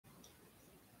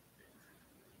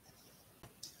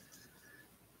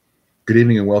Good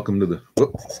evening and welcome to the,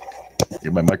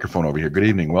 get my microphone over here. Good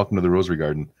evening. Welcome to the Rosary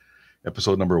Garden,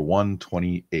 episode number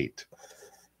 128.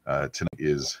 Tonight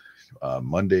is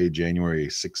Monday, January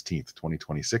 16th,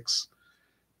 2026.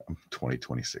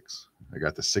 2026. I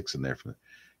got the 6 in there from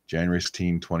January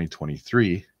 16,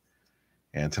 2023.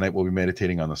 And tonight we'll be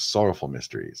meditating on the sorrowful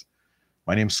mysteries.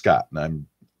 My name's Scott, and I'm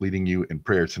leading you in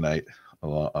prayer tonight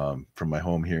from my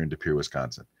home here in De Pere,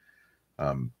 Wisconsin.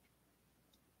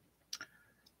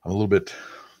 I'm a little bit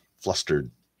flustered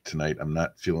tonight. I'm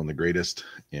not feeling the greatest,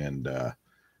 and I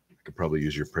could probably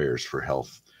use your prayers for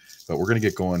health. But we're going to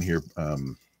get going here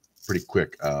pretty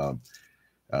quick. For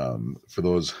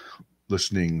those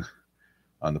listening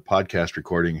on the podcast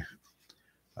recording,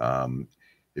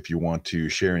 if you want to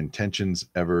share intentions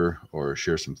ever or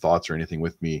share some thoughts or anything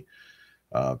with me,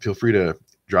 feel free to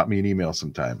drop me an email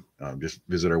sometime. Just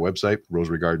visit our website,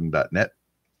 rosarygarden.net,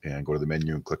 and go to the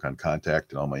menu and click on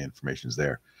contact, and all my information is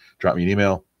there. Drop me an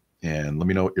email and let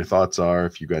me know what your thoughts are.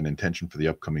 If you've got an intention for the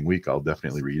upcoming week, I'll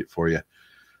definitely read it for you.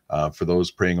 For those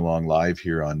praying along live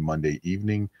here on Monday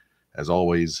evening, as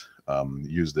always,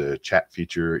 use the chat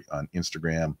feature on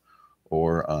Instagram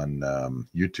or on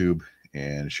YouTube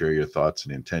and share your thoughts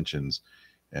and intentions.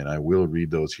 And I will read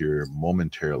those here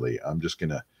momentarily. I'm just going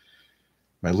to,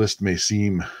 my list may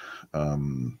seem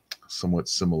somewhat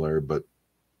similar, but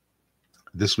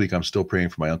this week I'm still praying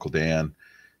for my Uncle Dan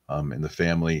and the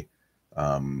family.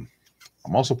 I'm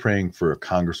also praying for a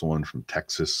congresswoman from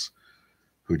Texas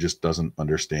who just doesn't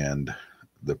understand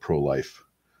the pro-life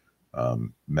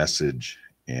message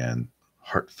and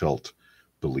heartfelt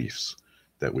beliefs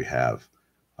that we have.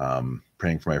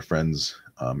 Praying for my friends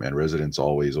and residents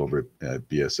always over at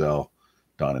BSL,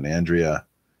 Don and Andrea,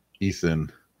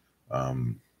 Ethan,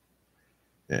 and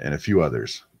a few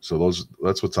others. So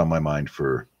that's what's on my mind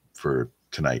for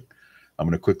tonight. I'm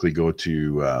going to quickly go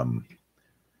to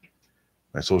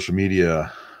my social media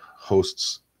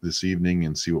hosts this evening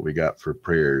and see what we got for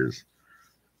prayers.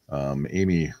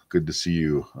 Amy, good to see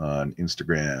you on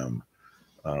Instagram.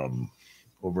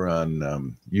 Over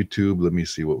on YouTube, let me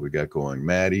see what we got going.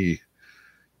 Maddie,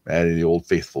 the old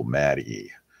faithful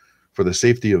Maddie. For the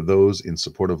safety of those in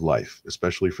support of life,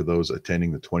 especially for those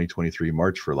attending the 2023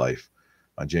 March for Life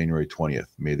on January 20th,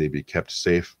 may they be kept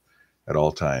safe at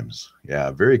all times.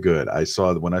 Yeah, very good.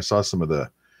 When I saw some of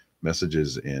the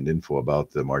messages and info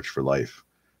about the March for Life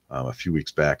a few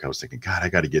weeks back, I was thinking, God, I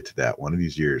got to get to that one of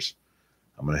these years.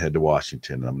 I'm going to head to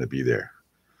Washington and I'm going to be there.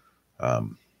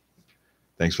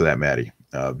 Thanks for that, Maddie.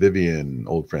 Vivian,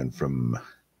 old friend from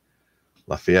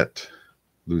Lafayette,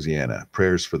 Louisiana.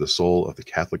 Prayers for the soul of the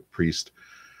Catholic priest,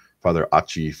 Father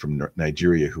Achi from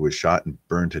Nigeria, who was shot and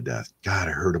burned to death. God,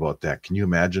 I heard about that. Can you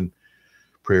imagine?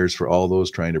 Prayers for all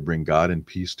those trying to bring God and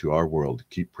peace to our world.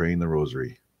 Keep praying the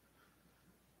rosary.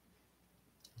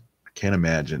 I can't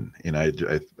imagine. And I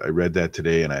read that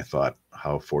today and I thought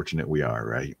how fortunate we are,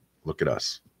 right? Look at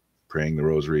us praying the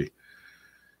rosary,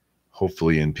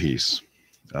 hopefully in peace.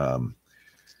 To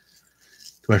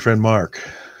my friend Mark,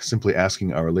 simply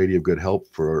asking Our Lady of Good Help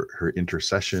for her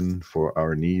intercession for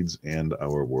our needs and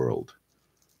our world.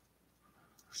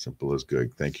 Simple as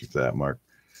good. Thank you for that, Mark.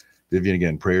 Vivian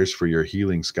again, prayers for your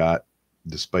healing, Scott.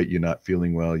 Despite you not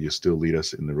feeling well, you still lead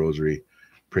us in the rosary.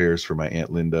 Prayers for my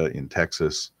Aunt Linda in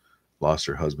Texas, lost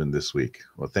her husband this week.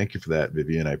 Well, thank you for that,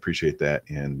 Vivian. I appreciate that.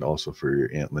 And also for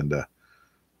your Aunt Linda.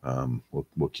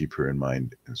 We'll keep her in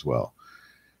mind as well.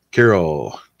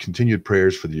 Carol, continued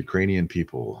prayers for the Ukrainian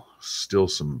people. Still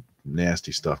some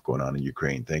nasty stuff going on in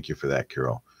Ukraine. Thank you for that,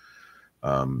 Carol.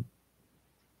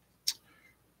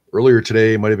 Earlier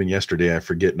today, might have been yesterday, I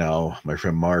forget now, my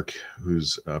friend Mark,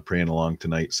 who's praying along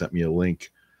tonight, sent me a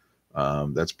link.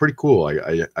 That's pretty cool.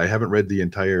 I haven't read the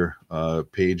entire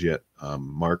page yet,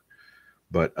 Mark,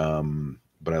 but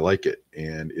I like it.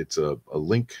 And it's a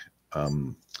link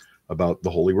about the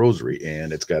Holy Rosary,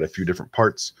 and it's got a few different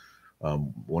parts.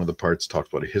 One of the parts talks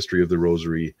about a history of the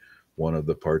Rosary. One of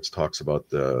the parts talks about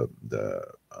the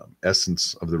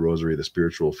essence of the Rosary, the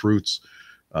spiritual fruits.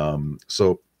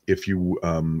 So if you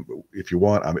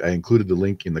want, I included the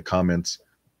link in the comments,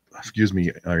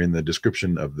 or in the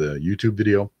description of the YouTube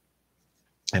video.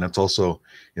 And it's also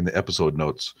in the episode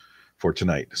notes for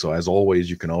tonight. So as always,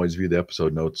 you can always view the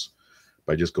episode notes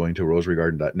by just going to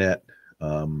rosarygarden.net,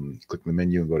 click the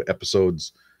menu and go to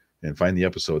episodes and find the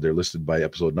episode. They're listed by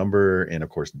episode number and of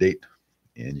course date,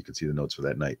 and you can see the notes for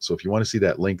that night. So if you want to see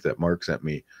that link that Mark sent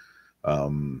me,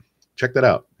 check that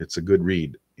out. It's a good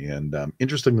read. And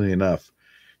interestingly enough,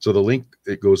 so the link,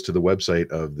 it goes to the website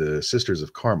of the Sisters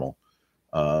of Carmel.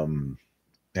 And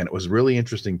it was really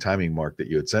interesting timing, Mark, that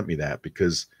you had sent me that,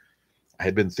 because I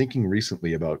had been thinking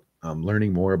recently about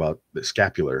learning more about the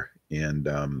scapular And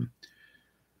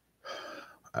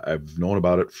I've known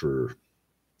about it for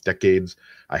decades.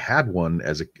 I had one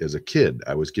as a kid.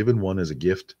 I was given one as a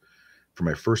gift for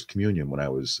my first communion when I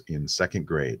was in second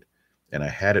grade, and I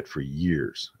had it for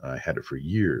years.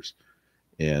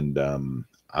 And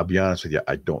I'll be honest with you,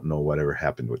 I don't know whatever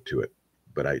happened to it,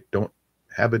 but I don't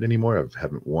have it anymore. I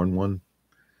haven't worn one,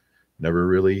 never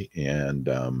really. And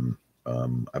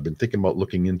I've been thinking about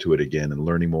looking into it again and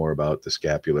learning more about the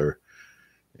scapular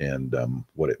and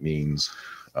what it means.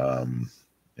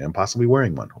 And possibly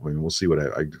wearing one. I mean, we'll see what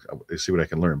I see what I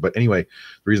can learn. But anyway,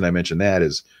 the reason I mentioned that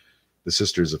is the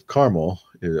Sisters of Carmel,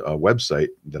 a website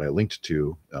that I linked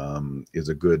to, is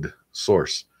a good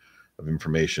source of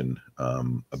information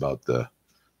about the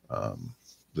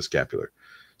scapular.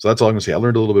 So that's all I'm going to say. I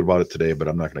learned a little bit about it today, but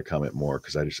I'm not going to comment more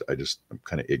because I'm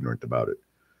kind of ignorant about it.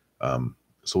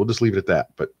 So we'll just leave it at that.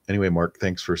 But anyway, Mark,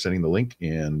 thanks for sending the link,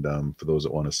 and for those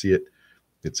that want to see it,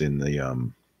 it's in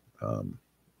the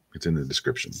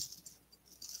description.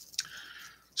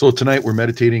 So tonight we're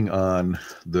meditating on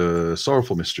the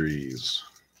sorrowful mysteries.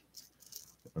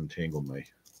 Untangle my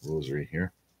rosary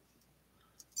here.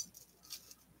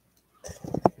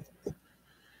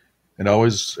 And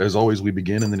as always, we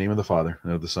begin in the name of the Father,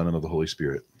 and of the Son, and of the Holy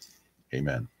Spirit.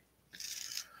 Amen.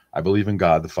 I believe in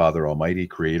God, the Father Almighty,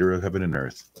 creator of heaven and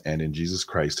earth, and in Jesus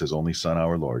Christ, his only Son,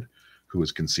 our Lord, who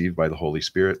was conceived by the Holy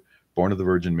Spirit, born of the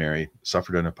Virgin Mary,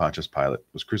 suffered under Pontius Pilate,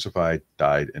 was crucified,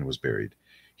 died, and was buried.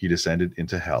 He descended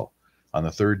into hell. On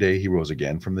the third day he rose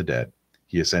again from the dead.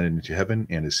 He ascended into heaven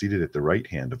and is seated at the right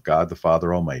hand of God the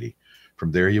Father Almighty.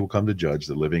 From there he will come to judge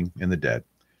the living and the dead.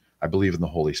 I believe in the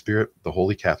Holy Spirit, the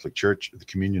Holy Catholic Church, the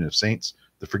communion of saints,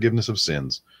 the forgiveness of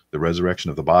sins, the resurrection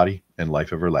of the body, and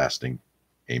life everlasting.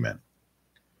 Amen.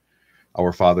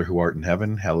 Our Father who art in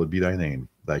heaven, hallowed be thy name.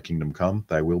 Thy kingdom come,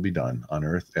 thy will be done, on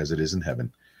earth as it is in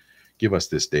heaven. Give us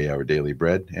this day our daily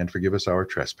bread, and forgive us our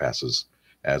trespasses,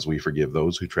 as we forgive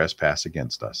those who trespass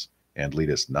against us. And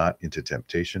lead us not into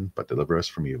temptation, but deliver us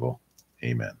from evil.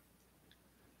 Amen.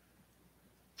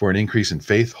 For an increase in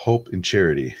faith, hope, and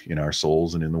charity in our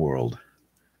souls and in the world.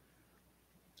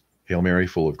 Hail Mary,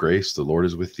 full of grace, the Lord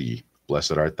is with thee.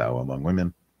 Blessed art thou among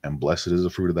women, and blessed is the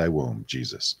fruit of thy womb,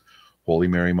 Jesus. Holy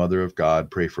Mary, Mother of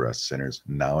God, pray for us sinners,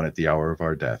 now and at the hour of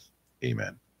our death.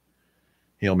 Amen.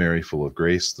 Hail Mary, full of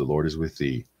grace, the Lord is with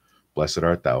thee. Blessed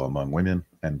art thou among women,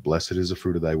 and blessed is the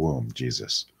fruit of thy womb,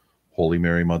 Jesus. Holy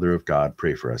Mary, Mother of God,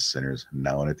 pray for us sinners,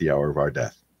 now and at the hour of our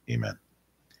death. Amen.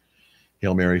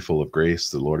 Hail Mary, full of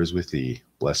grace, the Lord is with thee.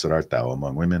 Blessed art thou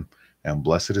among women, and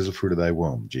blessed is the fruit of thy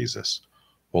womb, Jesus.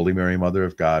 Holy Mary, Mother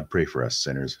of God, pray for us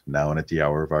sinners, now and at the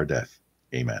hour of our death.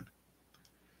 Amen.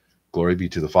 Glory be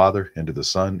to the Father, and to the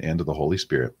Son, and to the Holy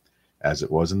Spirit, as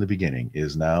it was in the beginning,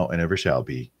 is now, and ever shall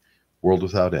be, world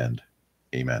without end.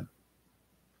 Amen.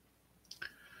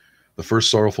 The first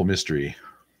sorrowful mystery,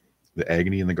 the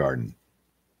agony in the garden.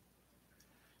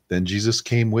 Then Jesus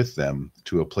came with them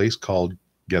to a place called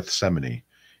Gethsemane,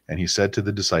 and he said to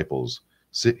the disciples,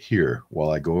 "Sit here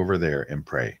while I go over there and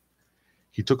pray."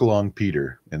 He took along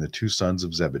Peter and the two sons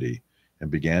of Zebedee,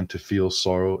 and began to feel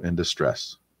sorrow and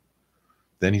distress.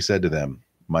 Then he said to them,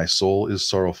 "My soul is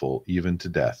sorrowful even to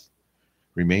death.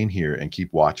 Remain here and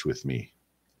keep watch with me."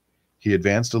 He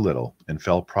advanced a little and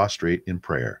fell prostrate in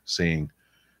prayer, saying,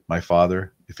 "My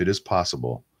Father, if it is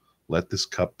possible, let this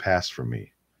cup pass from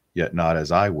me, yet not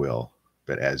as I will,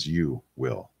 but as you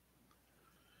will."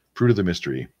 Fruit of the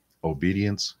mystery,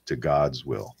 obedience to God's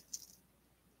will.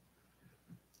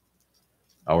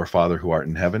 Our Father who art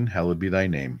in heaven, hallowed be thy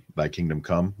name. Thy kingdom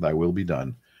come, thy will be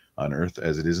done, on earth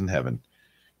as it is in heaven.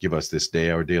 Give us this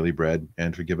day our daily bread,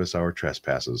 and forgive us our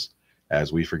trespasses,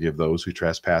 as we forgive those who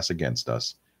trespass against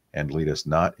us. And lead us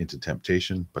not into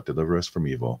temptation, but deliver us from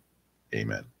evil.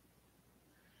 Amen.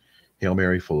 Hail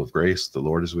Mary, full of grace, the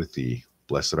Lord is with thee.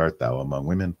 Blessed art thou among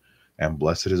women, and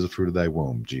blessed is the fruit of thy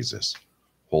womb, Jesus.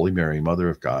 Holy Mary, Mother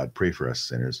of God, pray for us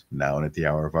sinners, now and at the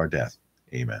hour of our death.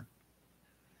 Amen.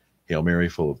 Hail Mary,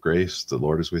 full of grace, the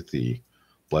Lord is with thee.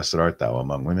 Blessed art thou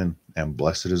among women, and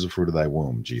blessed is the fruit of thy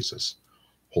womb, Jesus.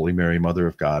 Holy Mary, Mother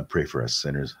of God, pray for us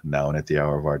sinners, now and at the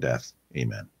hour of our death.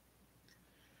 Amen.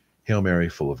 Hail Mary,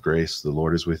 full of grace, the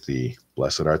Lord is with thee.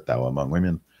 Blessed art thou among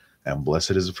women, and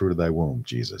blessed is the fruit of thy womb,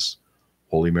 Jesus.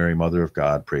 Holy Mary, Mother of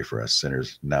God, pray for us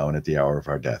sinners, now and at the hour of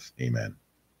our death. Amen.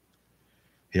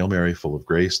 Hail Mary, full of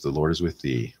grace, the Lord is with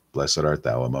thee. Blessed art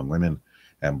thou among women,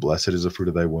 and blessed is the fruit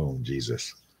of thy womb,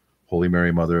 Jesus. Holy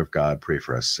Mary, Mother of God, pray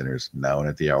for us sinners, now and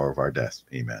at the hour of our death.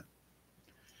 Amen.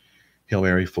 Hail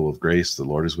Mary, full of grace, the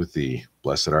Lord is with thee.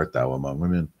 Blessed art thou among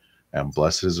women, and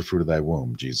blessed is the fruit of thy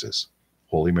womb, Jesus.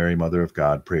 Holy Mary, Mother of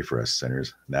God, pray for us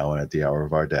sinners, now and at the hour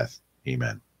of our death.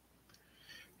 Amen.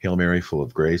 Hail Mary, full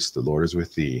of grace, the Lord is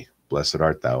with thee. Blessed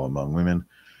art thou among women,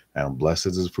 and blessed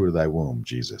is the fruit of thy womb,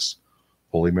 Jesus.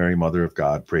 Holy Mary, Mother of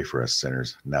God, pray for us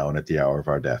sinners, now and at the hour of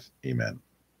our death. Amen.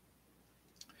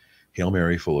 Hail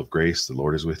Mary, full of grace, the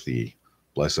Lord is with thee.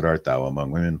 Blessed art thou among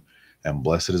women, and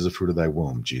blessed is the fruit of thy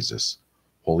womb, Jesus.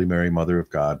 Holy Mary, Mother of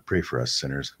God, pray for us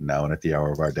sinners, now and at the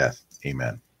hour of our death.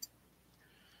 Amen.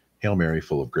 Hail Mary,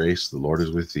 full of grace, the Lord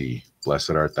is with thee.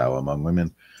 Blessed art thou among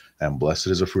women, and blessed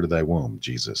is the fruit of thy womb,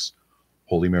 Jesus.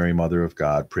 Holy Mary, Mother of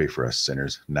God, pray for us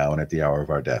sinners, now and at the hour of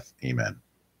our death. Amen.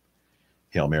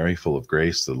 Hail Mary, full of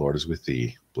grace, the Lord is with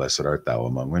thee. Blessed art thou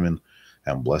among women,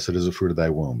 and blessed is the fruit of thy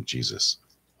womb, Jesus.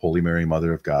 Holy Mary,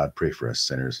 Mother of God, pray for us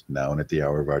sinners, now and at the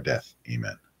hour of our death.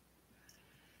 Amen.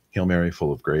 Hail Mary,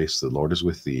 full of grace, the Lord is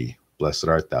with thee. Blessed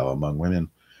art thou among women,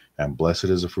 and blessed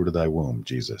is the fruit of thy womb,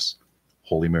 Jesus.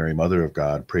 Holy Mary, Mother of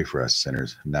God, pray for us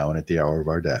sinners, now and at the hour of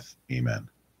our death. Amen.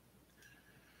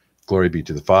 Glory be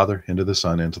to the Father, and to the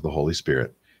Son, and to the Holy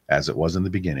Spirit, as it was in the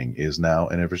beginning, is now,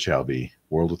 and ever shall be,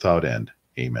 world without end.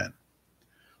 Amen.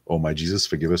 O my Jesus,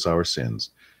 forgive us our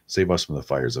sins, save us from the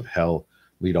fires of hell,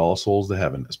 lead all souls to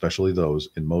heaven, especially those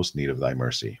in most need of thy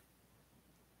mercy.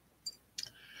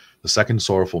 The second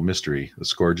sorrowful mystery, the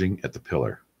scourging at the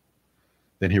pillar.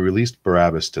 Then he released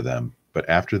Barabbas to them, but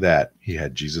after that he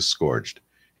had Jesus scourged.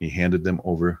 He handed them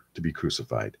over to be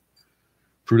crucified.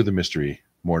 Fruit of the mystery,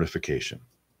 mortification.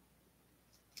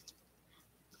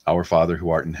 Our Father,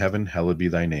 who art in heaven, hallowed be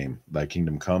thy name. Thy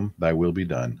kingdom come, thy will be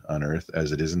done, on earth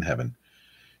as it is in heaven.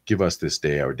 Give us this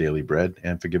day our daily bread,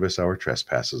 and forgive us our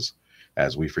trespasses,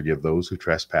 as we forgive those who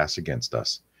trespass against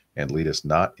us. And lead us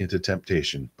not into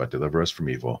temptation, but deliver us from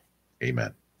evil.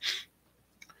 Amen.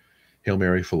 Hail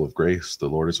Mary, full of grace, the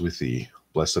Lord is with thee.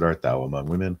 Blessed art thou among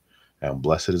women, and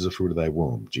blessed is the fruit of thy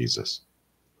womb, Jesus.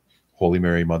 Holy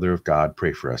Mary, Mother of God,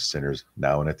 pray for us sinners,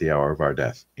 now and at the hour of our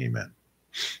death. Amen.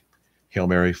 Hail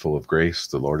Mary, full of grace,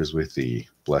 the Lord is with thee.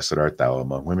 Blessed art thou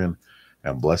among women,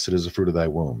 and blessed is the fruit of thy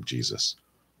womb, Jesus.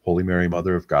 Holy Mary,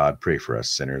 Mother of God, pray for us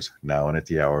sinners, now and at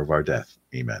the hour of our death.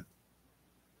 Amen.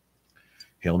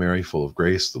 Hail Mary, full of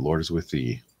grace, the Lord is with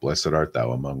thee. Blessed art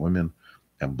thou among women,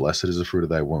 and blessed is the fruit of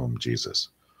thy womb, Jesus.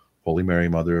 Holy Mary,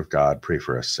 Mother of God, pray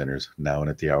for us sinners, now and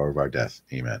at the hour of our death.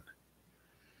 Amen.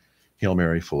 Hail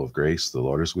Mary, full of grace, the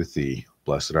Lord is with thee.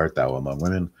 Blessed art thou among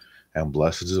women, and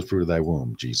blessed is the fruit of thy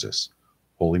womb, Jesus.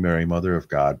 Holy Mary, Mother of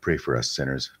God, pray for us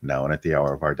sinners, now and at the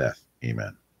hour of our death.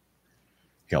 Amen.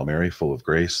 Hail Mary, full of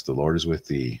grace, the Lord is with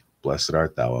thee. Blessed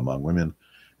art thou among women,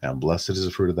 and blessed is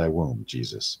the fruit of thy womb,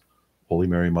 Jesus. Holy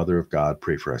Mary, Mother of God,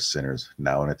 pray for us sinners,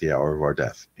 now and at the hour of our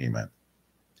death. Amen.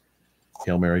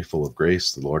 Hail Mary, full of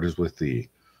grace, the Lord is with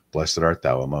thee. Blessed art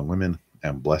thou among women,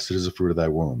 and blessed is the fruit of thy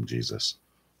womb, Jesus.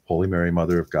 Holy Mary,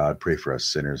 Mother of God, pray for us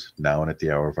sinners, now and at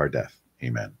the hour of our death.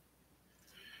 Amen.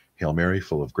 Hail Mary,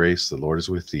 full of grace, the Lord is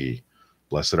with thee.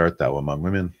 Blessed art thou among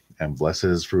women, and blessed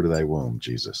is the fruit of thy womb,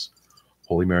 Jesus.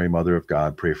 Holy Mary, Mother of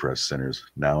God, pray for us sinners,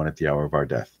 now and at the hour of our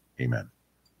death. Amen.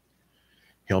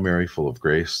 Hail Mary, full of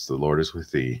grace, the Lord is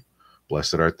with thee.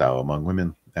 Blessed art thou among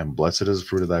women, and blessed is the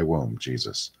fruit of thy womb,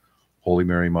 Jesus. Holy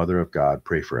Mary, Mother of God,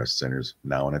 pray for us sinners,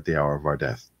 now and at the hour of our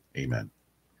death. Amen.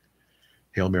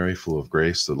 Hail Mary, full of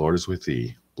grace, the Lord is with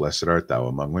thee. Blessed art thou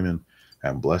among women,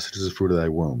 and blessed is the fruit of thy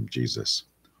womb, Jesus.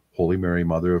 Holy Mary,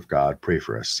 Mother of God, pray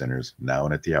for us sinners, now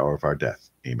and at the hour of our death.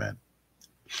 Amen.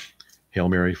 Hail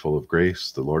Mary, full of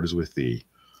grace, the Lord is with thee.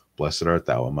 Blessed art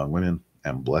thou among women,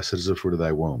 and blessed is the fruit of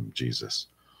thy womb, Jesus.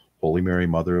 Holy Mary,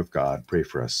 Mother of God, pray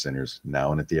for us sinners,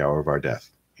 now and at the hour of our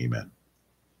death. Amen.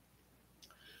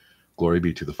 Glory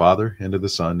be to the Father, and to the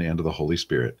Son, and to the Holy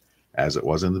Spirit, as it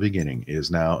was in the beginning, is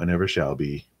now, and ever shall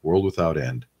be, world without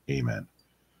end. Amen.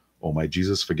 O my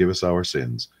Jesus, forgive us our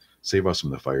sins, save us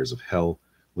from the fires of hell,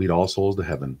 lead all souls to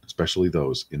heaven, especially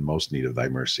those in most need of thy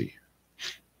mercy.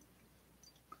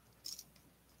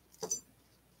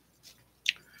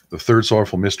 The third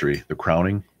sorrowful mystery, the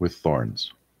crowning with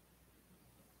thorns.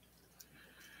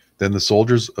 Then the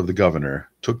soldiers of the governor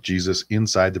took Jesus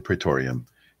inside the praetorium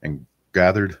and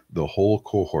gathered the whole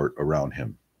cohort around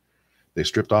him. They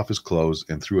stripped off his clothes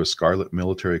and threw a scarlet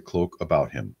military cloak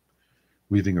about him.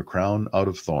 Weaving a crown out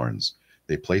of thorns,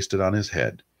 they placed it on his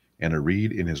head, and a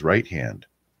reed in his right hand.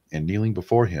 And kneeling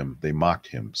before him, they mocked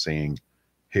him, saying,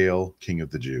 "Hail, King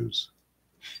of the Jews."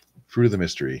 Fruit of the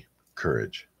mystery,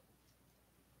 courage.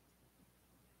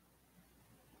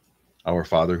 Our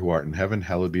Father, who art in heaven,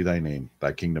 hallowed be thy name.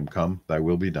 Thy kingdom come, thy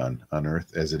will be done, on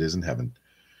earth as it is in heaven.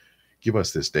 Give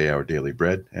us this day our daily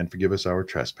bread, and forgive us our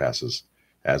trespasses,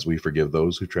 as we forgive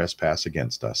those who trespass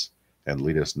against us. And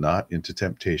lead us not into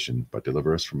temptation, but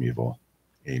deliver us from evil.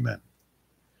 Amen.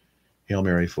 Hail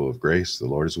Mary, full of grace, the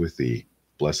Lord is with thee.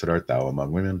 blessed art thou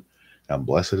among women, and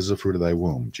blessed is the fruit of thy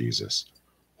womb, Jesus.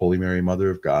 Holy Mary, Mother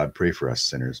of God, pray for us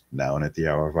sinners, now and at the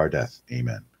hour of our death.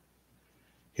 Amen.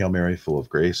 Hail Mary, full of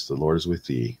grace, the Lord is with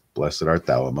thee. Blessed art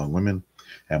thou among women,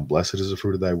 and blessed is the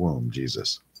fruit of thy womb,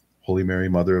 Jesus. Holy Mary,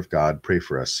 Mother of God, pray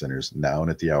for us sinners, now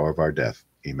and at the hour of our death.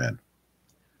 Amen.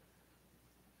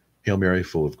 Hail Mary,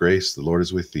 full of grace, the Lord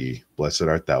is with thee. Blessed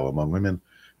art thou among women,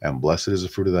 and blessed is the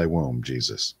fruit of thy womb,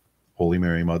 Jesus. Holy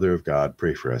Mary, Mother of God,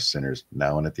 pray for us sinners,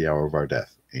 now and at the hour of our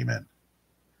death. Amen.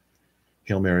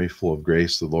 Hail Mary, full of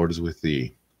grace, the Lord is with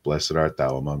thee. Blessed art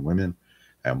thou among women,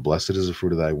 and blessed is the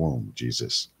fruit of thy womb,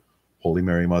 Jesus. Holy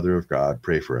Mary, Mother of God,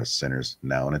 pray for us sinners,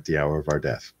 now and at the hour of our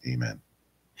death. Amen.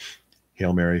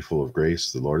 Hail Mary, full of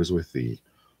grace, the Lord is with thee.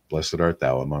 Blessed art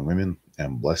thou among women,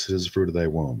 and blessed is the fruit of thy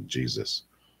womb, Jesus.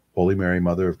 Holy Mary,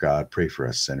 Mother of God, pray for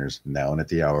us sinners, now and at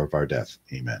the hour of our death.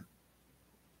 Amen.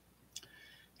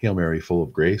 Hail Mary, full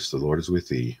of grace, the Lord is with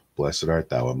thee. Blessed art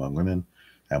thou among women,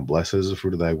 and blessed is the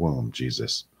fruit of thy womb,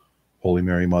 Jesus. Holy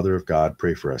Mary, Mother of God,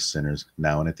 pray for us sinners,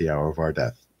 now and at the hour of our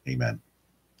death. Amen.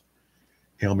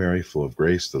 Hail Mary, full of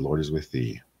grace, the Lord is with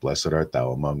thee. Blessed art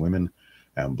thou among women,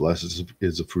 and blessed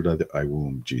is the fruit of thy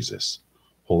womb, Jesus.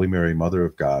 Holy Mary, Mother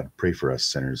of God, pray for us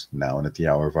sinners, now and at the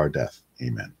hour of our death.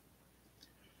 Amen.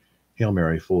 Hail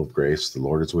Mary, full of grace, the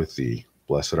Lord is with thee.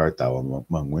 Blessed art thou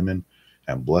among women,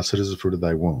 and blessed is the fruit of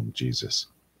thy womb, Jesus.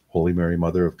 Holy Mary,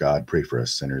 Mother of God, pray for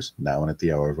us sinners, now and at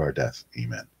the hour of our death.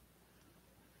 Amen.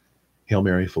 Hail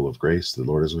Mary, full of grace, the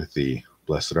Lord is with thee.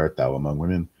 Blessed art thou among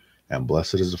women, and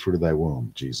blessed is the fruit of thy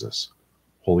womb, Jesus.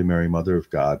 Holy Mary, Mother of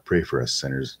God, pray for us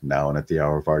sinners, now and at the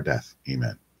hour of our death.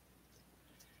 Amen.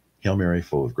 Hail Mary,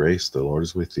 full of grace, the Lord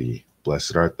is with thee.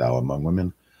 Blessed art thou among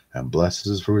women, and blessed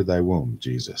is the fruit of thy womb,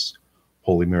 Jesus.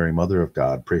 Holy Mary, Mother of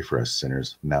God, pray for us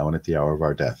sinners, now and at the hour of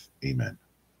our death. Amen.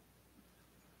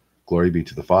 Glory be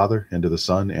to the Father, and to the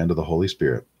Son, and to the Holy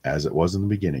Spirit, as it was in the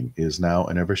beginning, is now,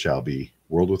 and ever shall be,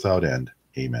 world without end.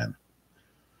 Amen.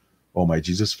 O my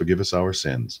Jesus, forgive us our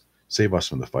sins, save us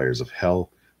from the fires of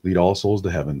hell, lead all souls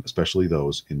to heaven, especially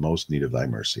those in most need of thy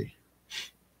mercy.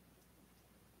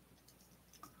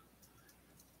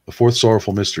 The fourth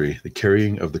sorrowful mystery, the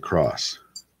carrying of the cross.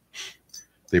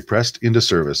 They pressed into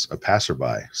service a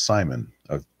passerby, Simon,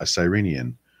 a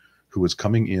Cyrenian, who was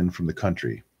coming in from the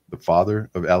country, the father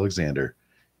of Alexander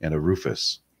and of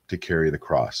Rufus, to carry the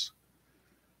cross.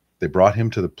 They brought him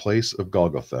to the place of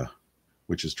Golgotha,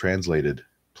 which is translated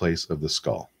place of the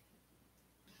skull.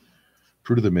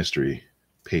 Fruit of the mystery,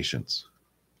 patience.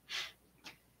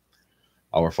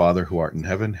 Our Father, who art in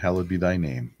heaven, hallowed be thy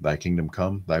name. Thy kingdom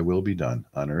come, thy will be done,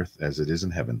 on earth as it is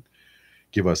in heaven.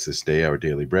 Give us this day our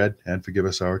daily bread, and forgive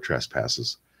us our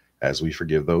trespasses, as we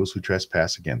forgive those who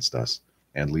trespass against us.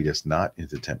 And lead us not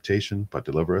into temptation, but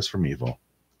deliver us from evil.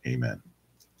 Amen.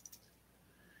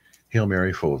 Hail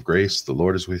Mary, full of grace, the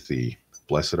Lord is with thee.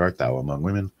 Blessed art thou among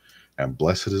women, and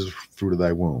blessed is the fruit of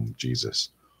thy womb, Jesus.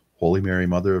 Holy Mary,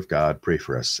 Mother of God, pray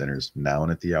for us sinners, now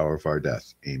and at the hour of our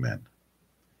death. Amen.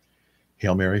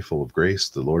 Hail Mary, full of grace,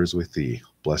 the Lord is with thee.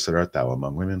 Blessed art thou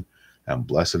among women, and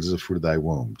blessed is the fruit of thy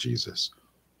womb, Jesus.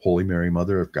 Holy Mary,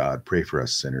 Mother of God, pray for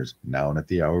us sinners, now and at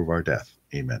the hour of our death.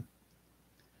 Amen.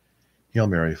 Hail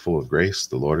Mary, full of grace,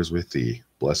 the Lord is with thee.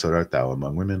 Blessed art thou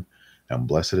among women, and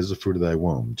blessed is the fruit of thy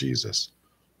womb, Jesus.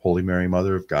 Holy Mary,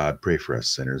 Mother of God, pray for us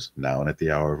sinners, now and at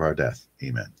the hour of our death.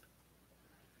 Amen.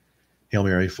 Hail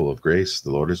Mary, full of grace,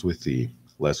 the Lord is with thee.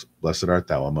 Blessed art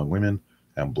thou among women,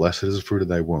 and blessed is the fruit of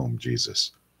thy womb,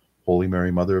 Jesus. Holy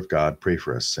Mary, Mother of God, pray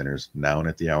for us sinners, now and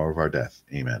at the hour of our death.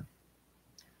 Amen.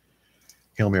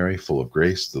 Hail Mary, full of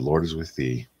grace, the Lord is with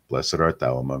thee. Blessed art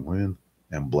thou among women,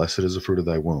 and blessed is the fruit of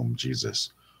thy womb,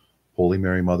 Jesus. Holy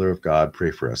Mary, Mother of God,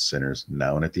 pray for us sinners,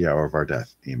 now and at the hour of our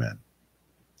death. Amen.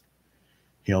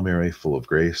 Hail Mary, full of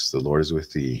grace, the Lord is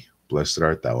with thee. Blessed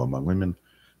art thou among women,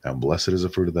 and blessed is the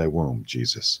fruit of thy womb,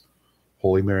 Jesus.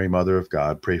 Holy Mary, Mother of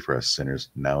God, pray for us sinners,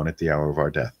 now and at the hour of our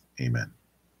death. Amen.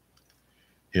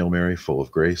 Hail Mary, full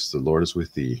of grace, the Lord is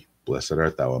with thee. Blessed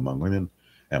art thou among women,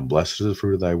 and blessed is the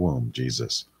fruit of thy womb,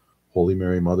 Jesus. Holy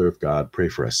Mary, Mother of God, pray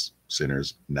for us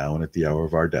sinners, now and at the hour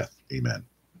of our death. Amen.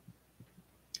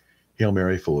 Hail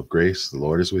Mary, full of grace, the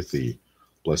Lord is with thee.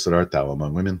 Blessed art thou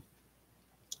among women,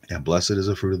 and blessed is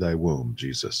the fruit of thy womb,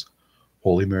 Jesus.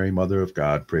 Holy Mary, Mother of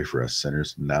God, pray for us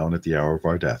sinners, now and at the hour of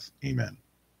our death. Amen.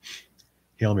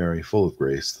 Hail Mary, full of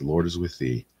grace, the Lord is with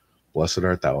thee. Blessed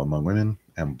art thou among women,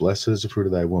 and blessed is the fruit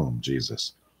of thy womb,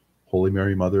 Jesus. Holy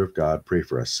Mary, Mother of God, pray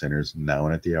for us sinners, now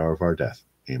and at the hour of our death.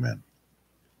 Amen.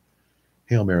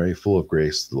 Hail Mary, full of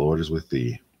grace, the Lord is with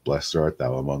thee. Blessed art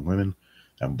thou among women,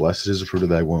 and blessed is the fruit of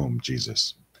thy womb,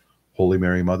 Jesus. Holy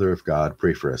Mary, Mother of God,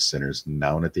 pray for us sinners,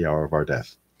 now and at the hour of our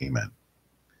death. Amen.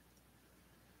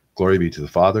 Glory be to the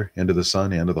Father, and to the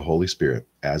Son, and to the Holy Spirit,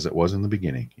 as it was in the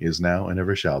beginning, is now, and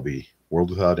ever shall be,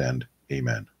 world without end.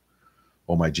 Amen.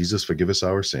 O my Jesus, forgive us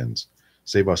our sins.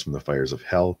 Save us from the fires of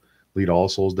hell. Lead all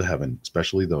souls to heaven,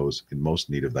 especially those in most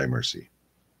need of thy mercy.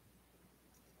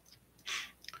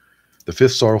 The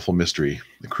fifth sorrowful mystery,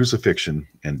 the crucifixion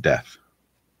and death.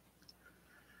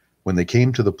 When they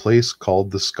came to the place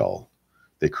called the Skull,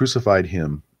 they crucified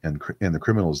him and the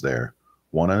criminals there,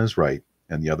 one on his right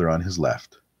and the other on his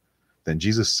left. Then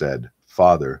Jesus said,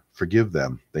 Father, forgive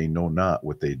them, they know not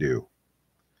what they do.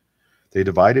 They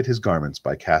divided his garments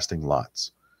by casting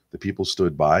lots. The people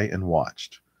stood by and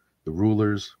watched. The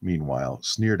rulers, meanwhile,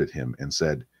 sneered at him and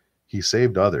said, He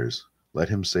saved others. Let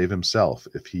him save himself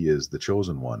if he is the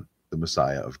chosen one, the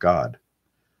Messiah of God.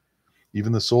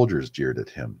 Even the soldiers jeered at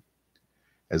him.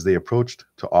 As they approached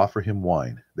to offer him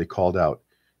wine, they called out,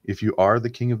 If you are the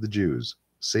King of the Jews,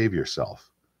 save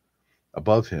yourself.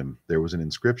 Above him there was an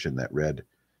inscription that read,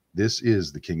 This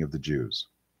is the King of the Jews.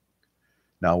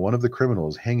 Now one of the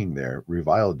criminals hanging there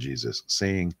reviled Jesus,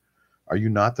 saying, Are you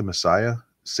not the Messiah?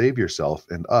 Save yourself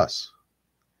and us.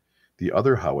 The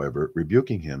other, however,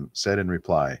 rebuking him, said in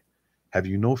reply, Have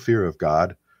you no fear of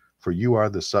God? For you are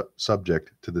the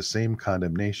subject to the same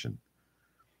condemnation.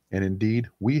 And indeed,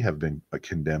 we have been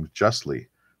condemned justly,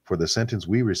 for the sentence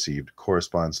we received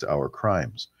corresponds to our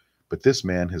crimes. But this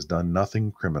man has done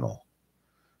nothing criminal.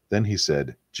 Then he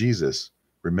said, Jesus,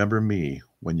 remember me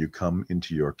when you come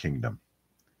into your kingdom.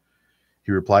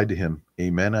 He replied to him,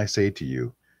 Amen, I say to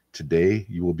you, today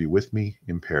you will be with me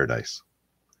in paradise.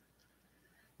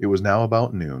 It was now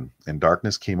about noon, and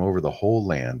darkness came over the whole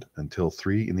land until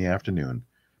 3 p.m,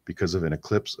 because of an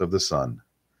eclipse of the sun.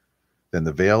 Then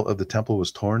the veil of the temple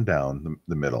was torn down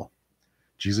the middle.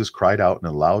 Jesus cried out in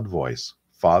a loud voice,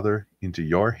 Father, into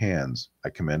your hands I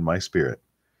commend my spirit.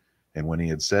 And when he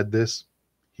had said this,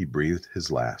 he breathed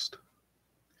his last.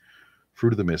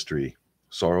 Fruit of the mystery,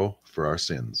 sorrow for our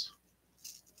sins.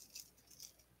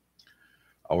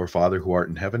 Our Father who art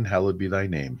in heaven, hallowed be thy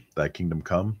name. Thy kingdom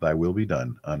come, thy will be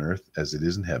done, on earth as it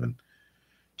is in heaven.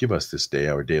 Give us this day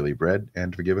our daily bread,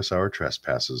 and forgive us our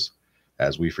trespasses,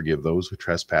 as we forgive those who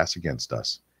trespass against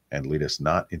us. And lead us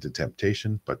not into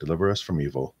temptation, but deliver us from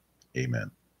evil. Amen.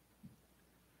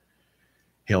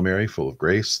 Hail Mary, full of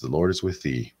grace, the Lord is with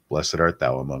thee. Blessed art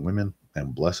thou among women,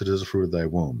 and blessed is the fruit of thy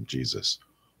womb, Jesus.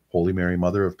 Holy Mary,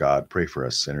 Mother of God, pray for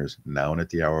us sinners, now and at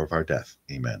the hour of our death.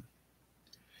 Amen.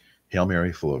 Hail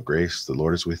Mary, full of grace, the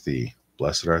Lord is with thee.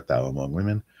 Blessed art thou among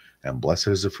women, and blessed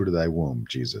is the fruit of thy womb,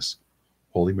 Jesus.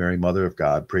 Holy Mary, Mother of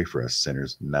God, pray for us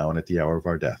sinners, now and at the hour of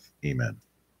our death. Amen.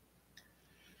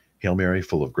 Hail Mary,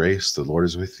 full of grace, the Lord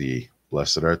is with thee.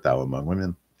 Blessed art thou among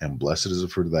women, and blessed is the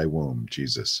fruit of thy womb,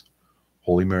 Jesus.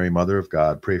 Holy Mary, Mother of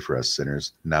God, pray for us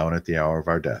sinners, now and at the hour of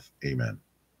our death. Amen.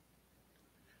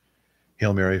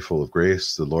 Hail Mary, full of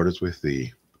grace, the Lord is with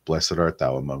thee. Blessed art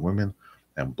thou among women,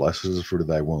 and blessed is the fruit of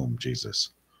thy womb, Jesus.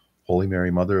 Holy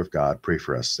Mary, Mother of God, pray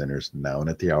for us sinners, now and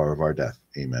at the hour of our death.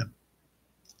 Amen.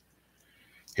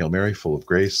 Hail Mary, full of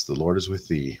grace, the Lord is with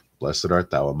thee. Blessed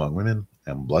art thou among women,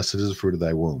 and blessed is the fruit of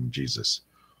thy womb, Jesus.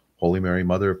 Holy Mary,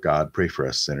 Mother of God, pray for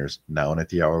us sinners, now and at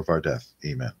the hour of our death.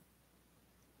 Amen.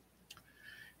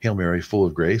 Hail Mary, full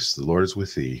of grace, the Lord is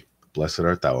with thee. Blessed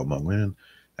art thou among women,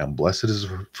 and blessed is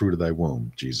the fruit of thy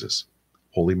womb, Jesus.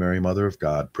 Holy Mary, Mother of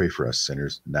God, pray for us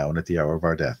sinners, now and at the hour of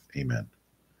our death. Amen.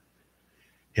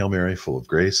 Hail Mary, full of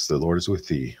grace, the Lord is with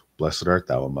thee. Blessed art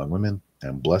thou among women,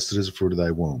 and blessed is the fruit of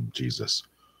thy womb, Jesus.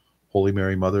 Holy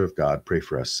Mary, Mother of God, pray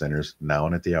for us sinners, now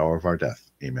and at the hour of our death.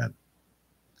 Amen.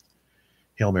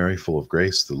 Hail Mary, full of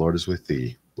grace, the Lord is with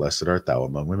thee. Blessed art thou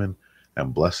among women,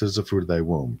 and blessed is the fruit of thy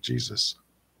womb, Jesus.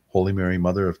 Holy Mary,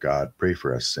 Mother of God, pray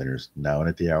for us sinners, now and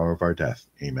at the hour of our death.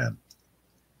 Amen.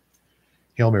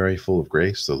 Hail Mary, full of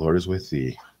grace, the Lord is with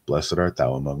thee. Blessed art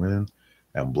thou among women,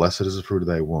 and blessed is the fruit of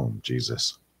thy womb,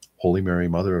 Jesus. Holy Mary,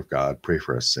 Mother of God, pray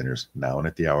for us sinners, now and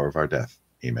at the hour of our death.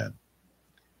 Amen.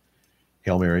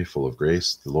 Hail Mary, full of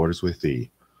grace, the Lord is with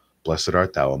thee. Blessed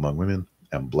art thou among women,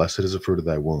 and blessed is the fruit of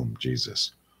thy womb,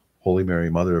 Jesus. Holy Mary,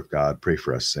 Mother of God, pray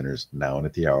for us sinners, now and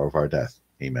at the hour of our death.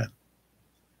 Amen.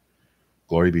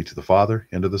 Glory be to the Father,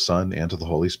 and to the Son, and to the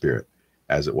Holy Spirit,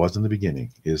 as it was in the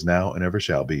beginning, is now, and ever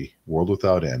shall be, world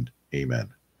without end. Amen.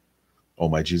 O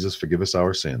my Jesus, forgive us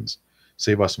our sins.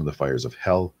 Save us from the fires of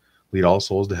hell. Lead all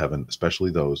souls to heaven, especially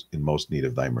those in most need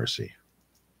of thy mercy.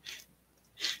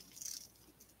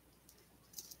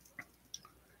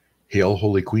 Hail,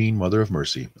 Holy Queen, Mother of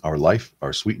Mercy, our life,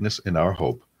 our sweetness, and our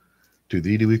hope. To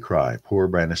thee do we cry, poor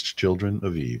banished children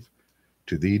of Eve.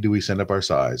 To thee do we send up our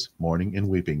sighs, mourning and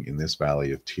weeping in this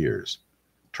valley of tears.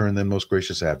 Turn then, most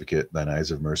gracious Advocate, thine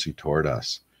eyes of mercy toward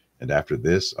us, And after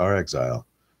this our exile,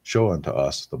 show unto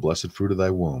us the blessed fruit of thy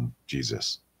womb,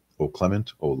 Jesus. O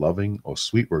clement, O loving, O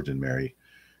sweet Virgin Mary,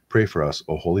 pray for us,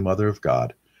 O Holy Mother of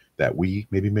God, that we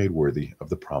may be made worthy of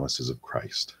the promises of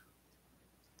Christ.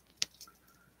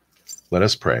 Let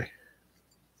us pray.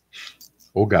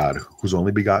 O God, whose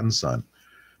only begotten Son,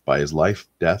 by his life,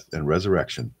 death, and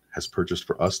resurrection, has purchased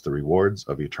for us the rewards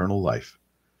of eternal life,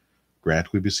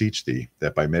 grant, we beseech thee,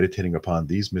 that by meditating upon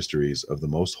these mysteries of the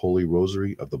most holy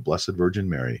rosary of the Blessed Virgin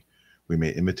Mary, we may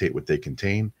imitate what they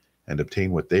contain and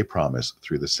obtain what they promise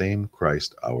through the same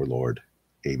Christ our Lord.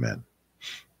 Amen.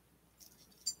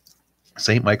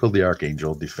 Saint Michael the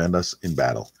Archangel, defend us in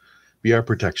battle. Be our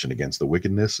protection against the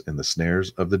wickedness and the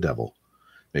snares of the devil.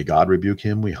 May God rebuke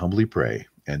him, we humbly pray.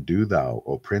 And do thou,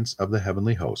 O Prince of the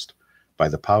heavenly host, by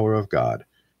the power of God,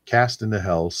 cast into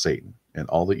hell Satan and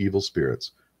all the evil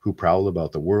spirits who prowl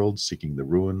about the world seeking the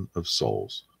ruin of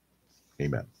souls.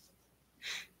 Amen.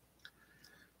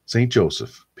 Saint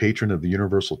Joseph, patron of the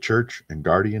universal church and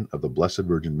guardian of the Blessed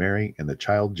Virgin Mary and the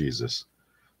child Jesus,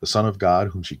 the Son of God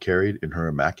whom she carried in her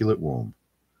immaculate womb,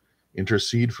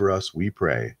 intercede for us, we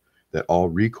pray, that all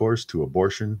recourse to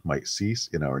abortion might cease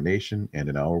in our nation and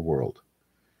in our world.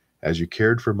 As you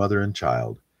cared for mother and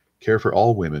child, care for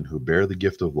all women who bear the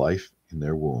gift of life in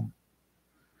their womb.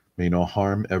 May no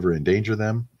harm ever endanger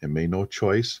them, and may no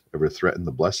choice ever threaten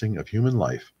the blessing of human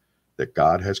life that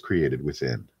God has created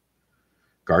within.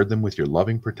 Guard them with your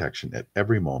loving protection at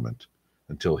every moment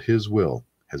until his will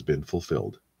has been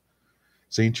fulfilled.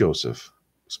 Saint Joseph,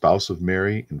 spouse of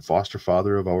Mary and foster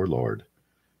father of our Lord,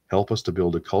 help us to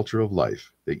build a culture of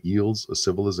life that yields a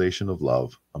civilization of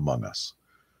love among us.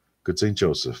 Good Saint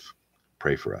Joseph,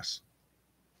 pray for us.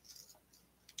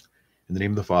 In the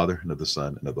name of the Father, and of the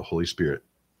Son, and of the Holy Spirit.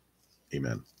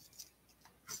 Amen.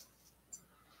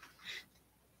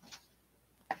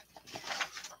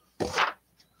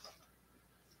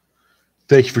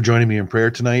 Thank you for joining me in prayer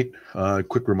tonight.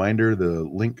 Quick reminder, the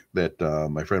link that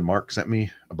my friend Mark sent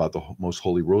me about the Most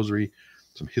Holy Rosary,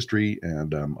 some history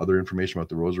and other information about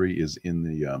the Rosary is in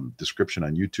the description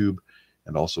on YouTube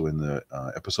and also in the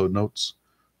episode notes,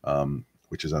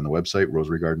 which is on the website,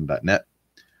 rosarygarden.net.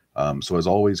 So as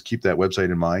always, keep that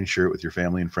website in mind, share it with your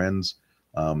family and friends.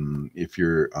 If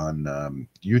you're on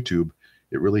YouTube,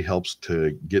 it really helps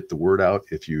to get the word out.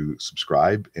 If you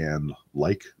subscribe and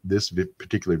like this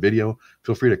particular video,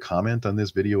 feel free to comment on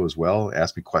this video as well.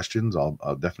 Ask me questions.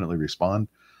 I'll definitely respond.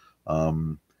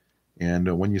 And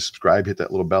when you subscribe, hit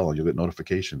that little bell and you'll get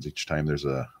notifications each time there's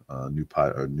a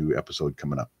new episode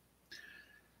coming up.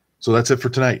 So that's it for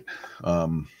tonight.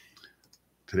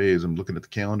 Today, as I'm looking at the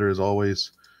calendar, as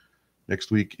always,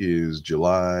 next week is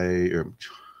July.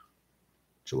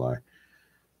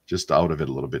 Just out of it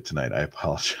a little bit tonight. I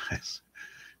apologize.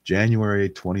 January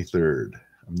 23rd.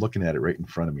 I'm looking at it right in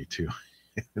front of me too.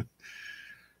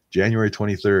 January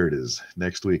 23rd is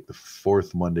next week, the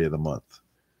fourth Monday of the month.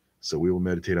 So we will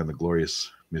meditate on the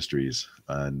glorious mysteries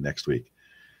next week.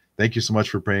 Thank you so much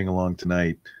for praying along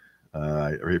tonight.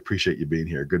 I appreciate you being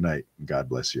here. Good night, and God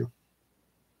bless you.